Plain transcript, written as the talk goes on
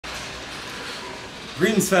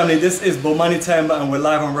Greetings, family. This is Bomani time, and we're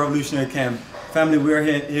live on Revolutionary Camp. Family, we're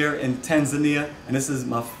here in Tanzania, and this is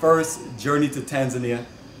my first journey to Tanzania,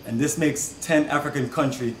 and this makes 10 African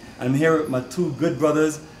countries. I'm here with my two good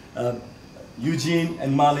brothers, Eugene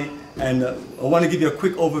and Malley, and I want to give you a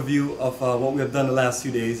quick overview of what we have done the last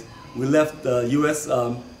few days. We left the U.S.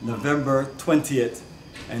 November 20th,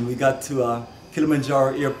 and we got to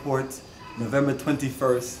Kilimanjaro Airport November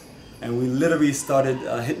 21st. And we literally started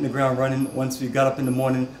hitting the ground running once we got up in the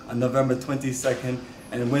morning on November 22nd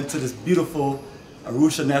and went to this beautiful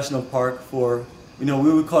Arusha National Park for, we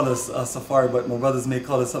would call it a safari, but my brothers may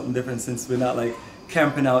call it something different since we're not like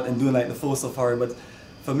camping out and doing like the full safari. But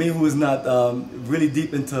for me, who is not really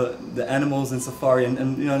deep into the animals and safari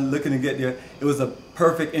and looking to get there, it was a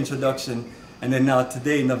perfect introduction. And then now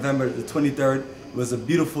today, November the 23rd, it was a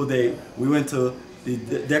beautiful day. We went to the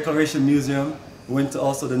Declaration Museum. Went to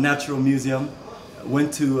also the Natural Museum,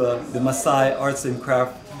 went to the Maasai Arts and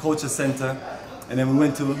Craft Culture Center, and then we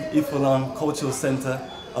went to Ifolong Cultural Center,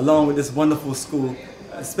 along with this wonderful school.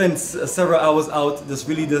 I spent several hours out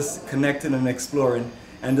just connecting and exploring,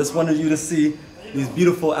 and just wanted you to see these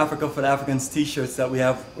beautiful Africa for the Africans t-shirts that we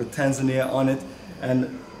have with Tanzania on it,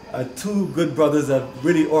 and two good brothers that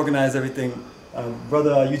really organized everything.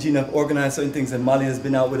 Brother Eugene have organized certain things, and Malley has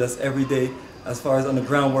been out with us every day as far as on the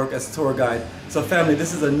groundwork as tour guide. So family,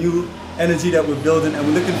 this is a new energy that we're building, and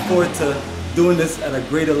we're looking forward to doing this at a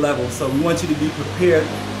greater level. So we want you to be prepared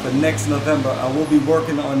for next November. I will be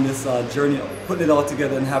working on this journey, putting it all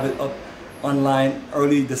together and have it up online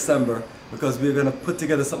early December, because we're going to put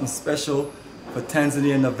together something special for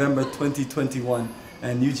Tanzania in November 2021.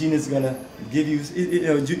 And Eugene is going to give you,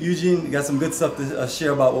 Eugene got some good stuff to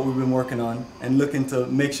share about what we've been working on, and looking to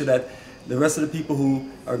make sure that the rest of the people who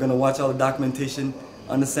are going to watch all the documentation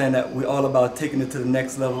understand that we're all about taking it to the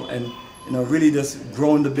next level and really just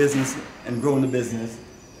growing the business and growing the business.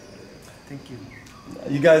 Thank you.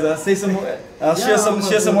 You guys say some more. Share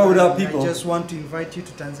some more with our people. I just want to invite you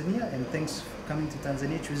to Tanzania, and thanks for coming to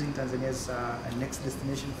Tanzania, choosing Tanzania as a next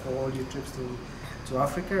destination for all your trips to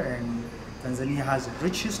Africa. And Tanzania has a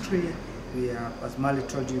rich history. We are, as Malley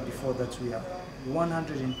told you before, that we have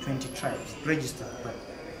 120 tribes registered, but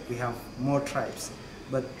we have more tribes,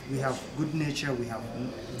 but we have good nature. We have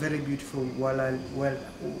very beautiful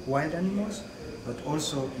wild animals, but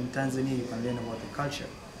also in Tanzania you can learn about the culture.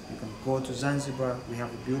 You can go to Zanzibar. We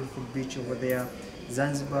have a beautiful beach over there.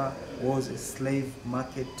 Zanzibar was a slave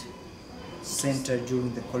market center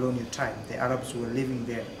during the colonial time. The Arabs were living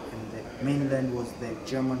there, and the mainland was the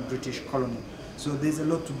German British colony. So there's a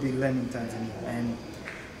lot to be learned in Tanzania, and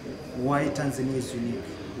why Tanzania is unique.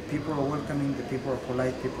 The people are welcoming, the people are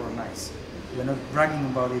polite, people are nice. We're not bragging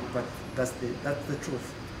about it, but that's the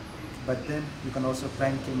truth. But then you can also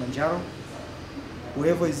climb Kilimanjaro.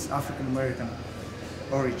 Whoever is African American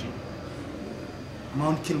origin,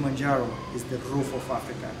 Mount Kilimanjaro is the roof of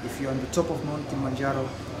Africa. If you're on the top of Mount Kilimanjaro,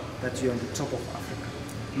 that you're on the top of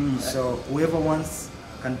Africa. So whoever wants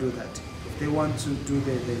can do that. If they want to do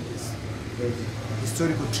the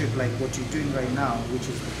historical trip like what you're doing right now, which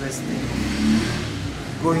is the best thing,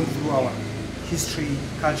 going through our history,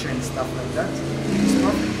 culture and stuff like that, is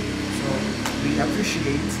perfect. So we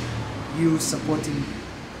appreciate you supporting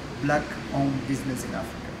black-owned business in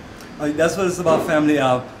Africa. That's what it's about, family.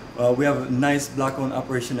 We have a nice black-owned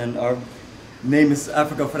operation, and our name is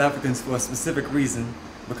Africa for the Africans for a specific reason,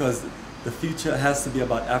 because the future has to be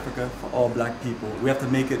about Africa for all black people. We have to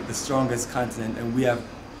make it the strongest continent, and we have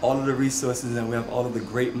all of the resources and we have all of the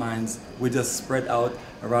great minds. We're just spread out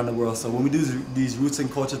around the world. So when we do these Roots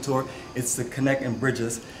and Culture tour, it's to connect and bridge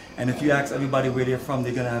us. And if you ask everybody where they're from,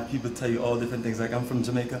 they're gonna have people tell you all different things. Like, I'm from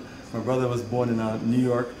Jamaica. My brother was born in New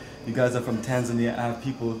York. You guys are from Tanzania. I have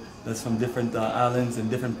people that's from different islands and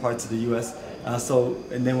different parts of the U.S.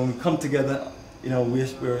 And then when we come together,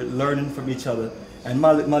 we're learning from each other. And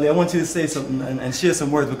Malley, I want you to say something and share some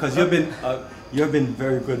words, because you've been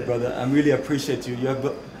very good, brother. I really appreciate you. You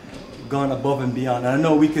have gone above and beyond. And I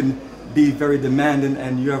know we can be very demanding,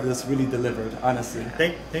 and you have just really delivered, honestly.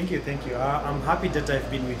 Thank you. I'm happy that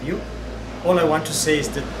I've been with you. All I want to say is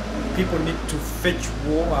that people need to fetch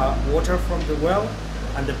water from the well,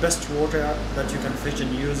 and the best water that you can fetch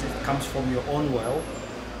and use, it comes from your own well.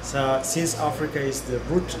 So since Africa is the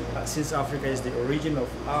root, since Africa is the origin of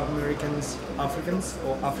Africans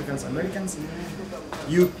or Africans Americans,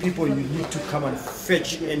 you people, you need to come and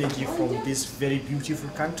fetch energy from this very beautiful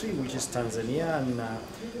country, which is Tanzania. And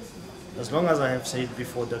as long as I have said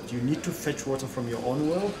before that you need to fetch water from your own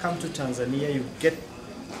well, come to Tanzania, you get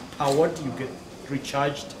powered, you get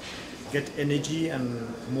recharged, get energy, and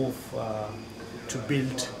move to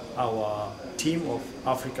build our team of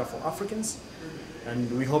Africa for Africans,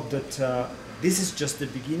 and we hope that this is just the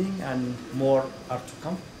beginning and more are to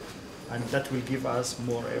come, and that will give us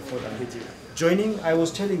more effort and joining. I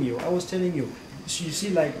was telling you, so you see,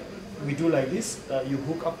 like we do like this, you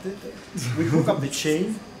hook up we hook up the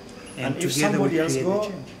chain, and if somebody else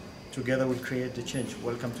go, together we create the change.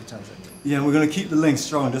 Welcome to Tanzania. Yeah, we're gonna keep the links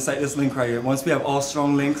strong, just like this link right here. Once we have all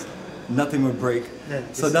strong links, nothing will break. Yeah,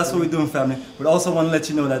 so that's what we're doing, family. But also want to let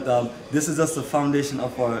you know that this is just the foundation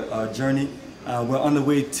of our journey. We're on the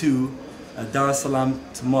way to Dar es Salaam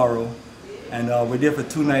tomorrow, and we're there for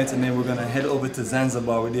 2 nights, and then we're gonna head over to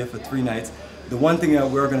Zanzibar. We're there for 3 nights. The one thing that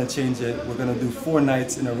we're gonna change it, we're gonna do 4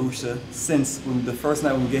 nights in Arusha, since the first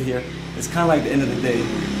night when we get here, it's kind of like the end of the day.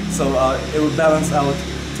 So it will balance out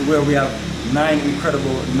to where we have 9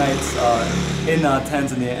 incredible nights in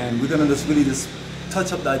Tanzania, and we're gonna really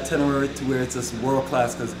touch up the itinerary to where it's just world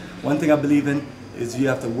class. Because one thing I believe in is you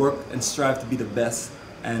have to work and strive to be the best.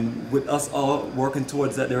 And with us all working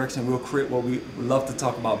towards that direction, we'll create what we love to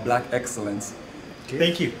talk about, Black excellence. Okay.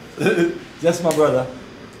 Thank you. Yes, my brother.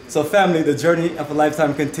 So family, the journey of a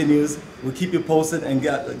lifetime continues. We'll keep you posted and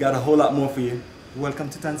got a whole lot more for you. Welcome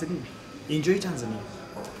to Tanzania. Enjoy Tanzania.